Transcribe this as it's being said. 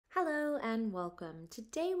and welcome.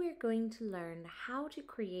 Today we're going to learn how to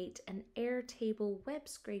create an Airtable web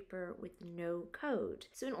scraper with no code.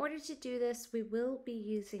 So in order to do this, we will be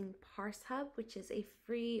using ParseHub, which is a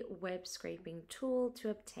free web scraping tool to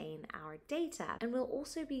obtain our data. And we'll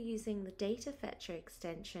also be using the data fetcher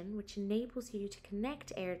extension, which enables you to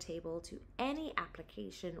connect Airtable to any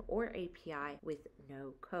application or API with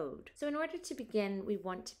no code. So in order to begin, we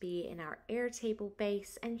want to be in our Airtable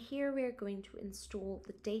base, and here we are going to install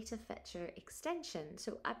the data fetcher extension.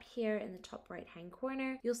 So up here in the top right hand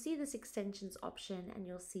corner, you'll see this extensions option and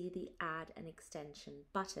you'll see the add an extension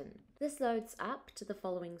button. This loads up to the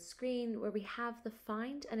following screen where we have the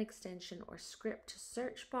find an extension or script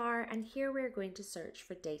search bar, and here we're going to search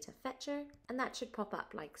for data fetcher, and that should pop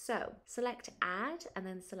up like so. Select add and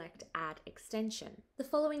then select add extension. The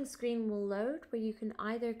following screen will load where you can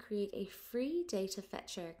either create a free data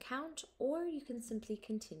fetcher account or you can simply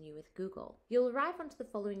continue with Google. You'll arrive onto the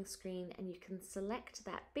following screen and you can select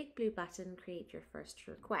that big blue button, create your first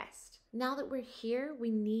request. Now that we're here,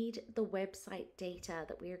 we need the website data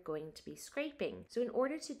that we are going to be scraping. So in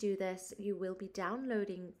order to do this, you will be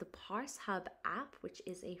downloading the ParseHub app, which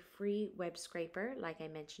is a free web scraper, like I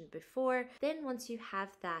mentioned before. Then once you have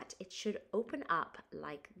that, it should open up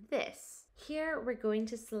like this. Here we're going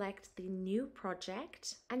to select the new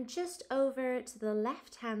project, and just over to the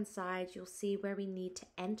left hand side you'll see where we need to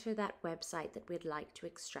enter that website that we'd like to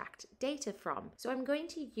extract data from. So I'm going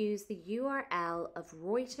to use the URL of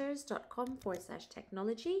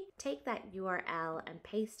reuters.com/technology, take that URL and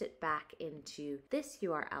paste it back into this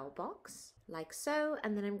URL box like so,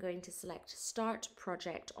 and then I'm going to select start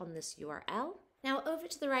project on this URL. Now over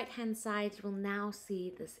to the right hand side, you will now see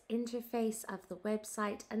this interface of the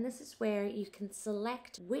website, and this is where you can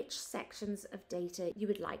select which sections of data you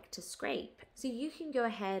would like to scrape. So you can go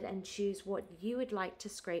ahead and choose what you would like to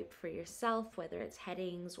scrape for yourself, whether it's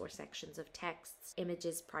headings or sections of texts,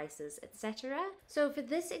 images, prices, etc. So for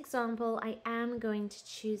this example, I am going to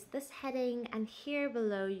choose this heading, and here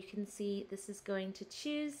below you can see this is going to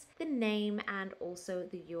choose the name and also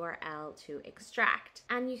the URL to extract.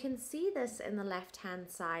 And you can see this in the left hand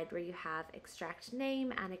side where you have extract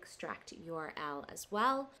name and extract URL as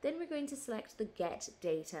well. Then we're going to select the get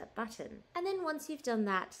data button, and then once you've done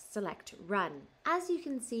that, select run. As you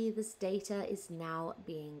can see, this data is now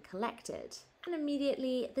being collected, and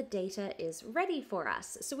immediately the data is ready for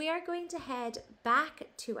us. So we are going to head back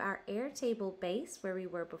to our Airtable base where we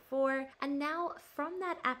were before, and now from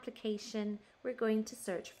that application we're going to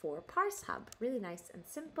search for ParseHub. Really nice and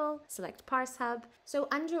simple. Select ParseHub. So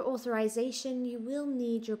under authorization, you will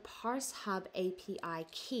need your ParseHub API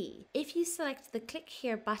key. If you select the click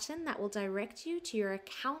here button, that will direct you to your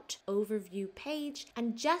account overview page,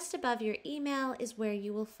 and just above your email is where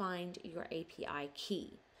you will find your API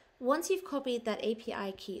key. Once you've copied that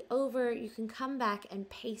API key over, you can come back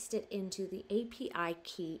and paste it into the API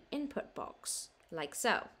key input box, like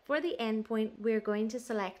so. For the endpoint, we're going to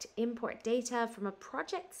select import data from a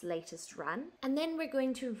project's latest run, and then we're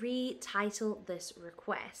going to retitle this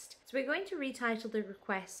request. So we're going to retitle the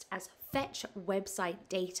request as fetch website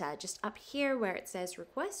data, just up here where it says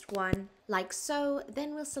request 1, like so.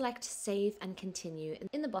 Then we'll select save and continue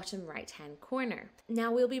in the bottom right hand corner.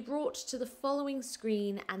 Now we'll be brought to the following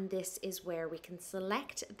screen, and this is where we can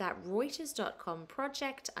select that Reuters.com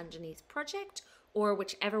project underneath project, or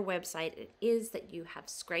whichever website it is that you have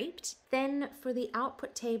scraped. Then for the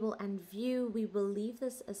output table and view, we will leave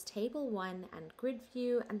this as table 1 and grid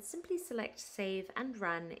view, and simply select save and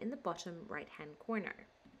run in the bottom right hand corner.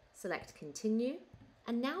 Select continue.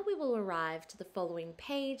 And now we will arrive to the following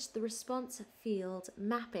page, the response field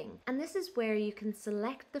mapping. And this is where you can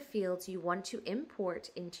select the fields you want to import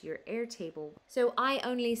into your Airtable. So I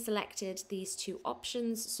only selected these two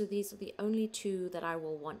options, so these are the only two that I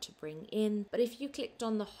will want to bring in. But if you clicked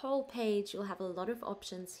on the whole page, you'll have a lot of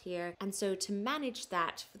options here. And so to manage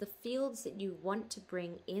that, for the fields that you want to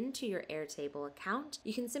bring into your Airtable account,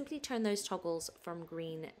 you can simply turn those toggles from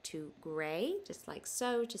green to gray, just like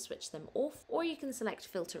so, to switch them off, or you can select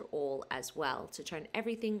filter all as well to turn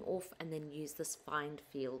everything off, and then use this find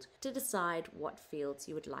field to decide what fields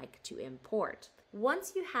you would like to import.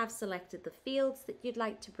 Once you have selected the fields that you'd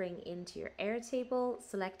like to bring into your Airtable,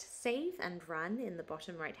 select save and run in the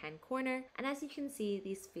bottom right hand corner, and as you can see,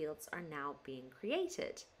 these fields are now being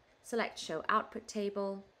created. Select show output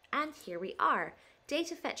table, and here we are.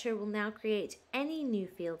 Data Fetcher will now create any new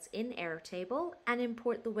fields in Airtable and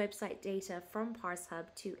import the website data from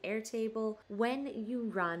ParseHub to Airtable when you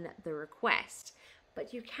run the request.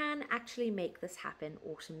 but you can actually make this happen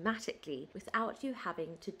automatically without you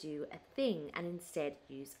having to do a thing and instead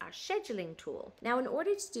use our scheduling tool. Now, in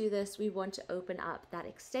order to do this, we want to open up that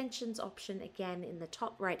extensions option again in the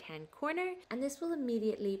top right hand corner, and this will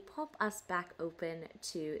immediately pop us back open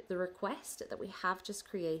to the request that we have just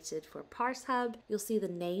created for ParseHub. You'll see the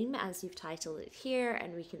name as you've titled it here,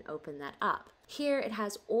 and we can open that up. Here it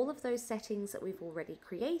has all of those settings that we've already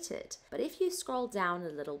created, but if you scroll down a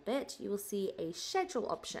little bit, you will see a schedule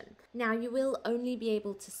option. Now, you will only be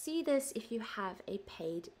able to see this if you have a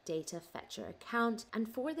paid data fetcher account, and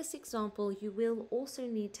for this example, you will also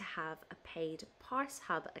need to have a paid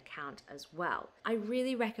ParseHub account as well. I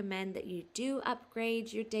really recommend that you do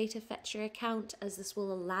upgrade your data fetcher account, as this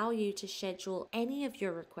will allow you to schedule any of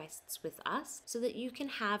your requests with us so that you can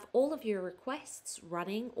have all of your requests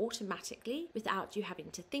running automatically without you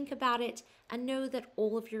having to think about it, and know that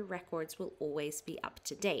all of your records will always be up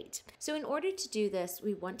to date. So in order to do this,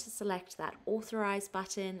 we want to select that authorize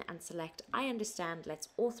button and select I understand, let's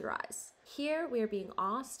authorize. Here we are being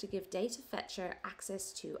asked to give data fetcher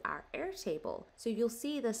access to our Airtable. So you'll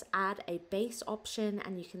see this add a base option,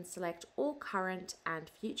 and you can select all current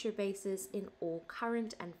and future bases in all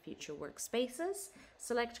current and future workspaces.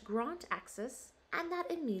 Select grant access, and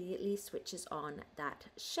that immediately switches on that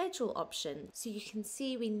schedule option. So you can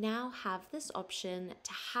see we now have this option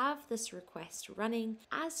to have this request running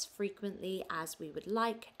as frequently as we would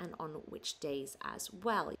like and on which days as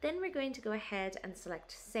well. Then we're going to go ahead and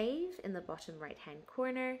select save in the bottom right hand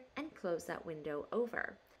corner and close that window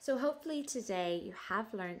over. So hopefully today you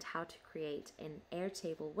have learned how to create an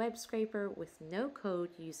Airtable web scraper with no code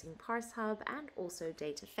using ParseHub and also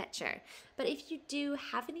data fetcher. But if you do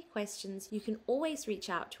have any questions, you can always reach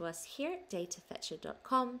out to us here at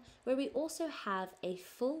datafetcher.com, where we also have a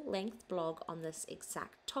full-length blog on this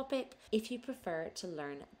exact topic if you prefer to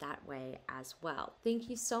learn that way as well. Thank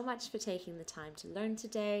you so much for taking the time to learn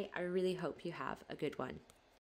today. I really hope you have a good one.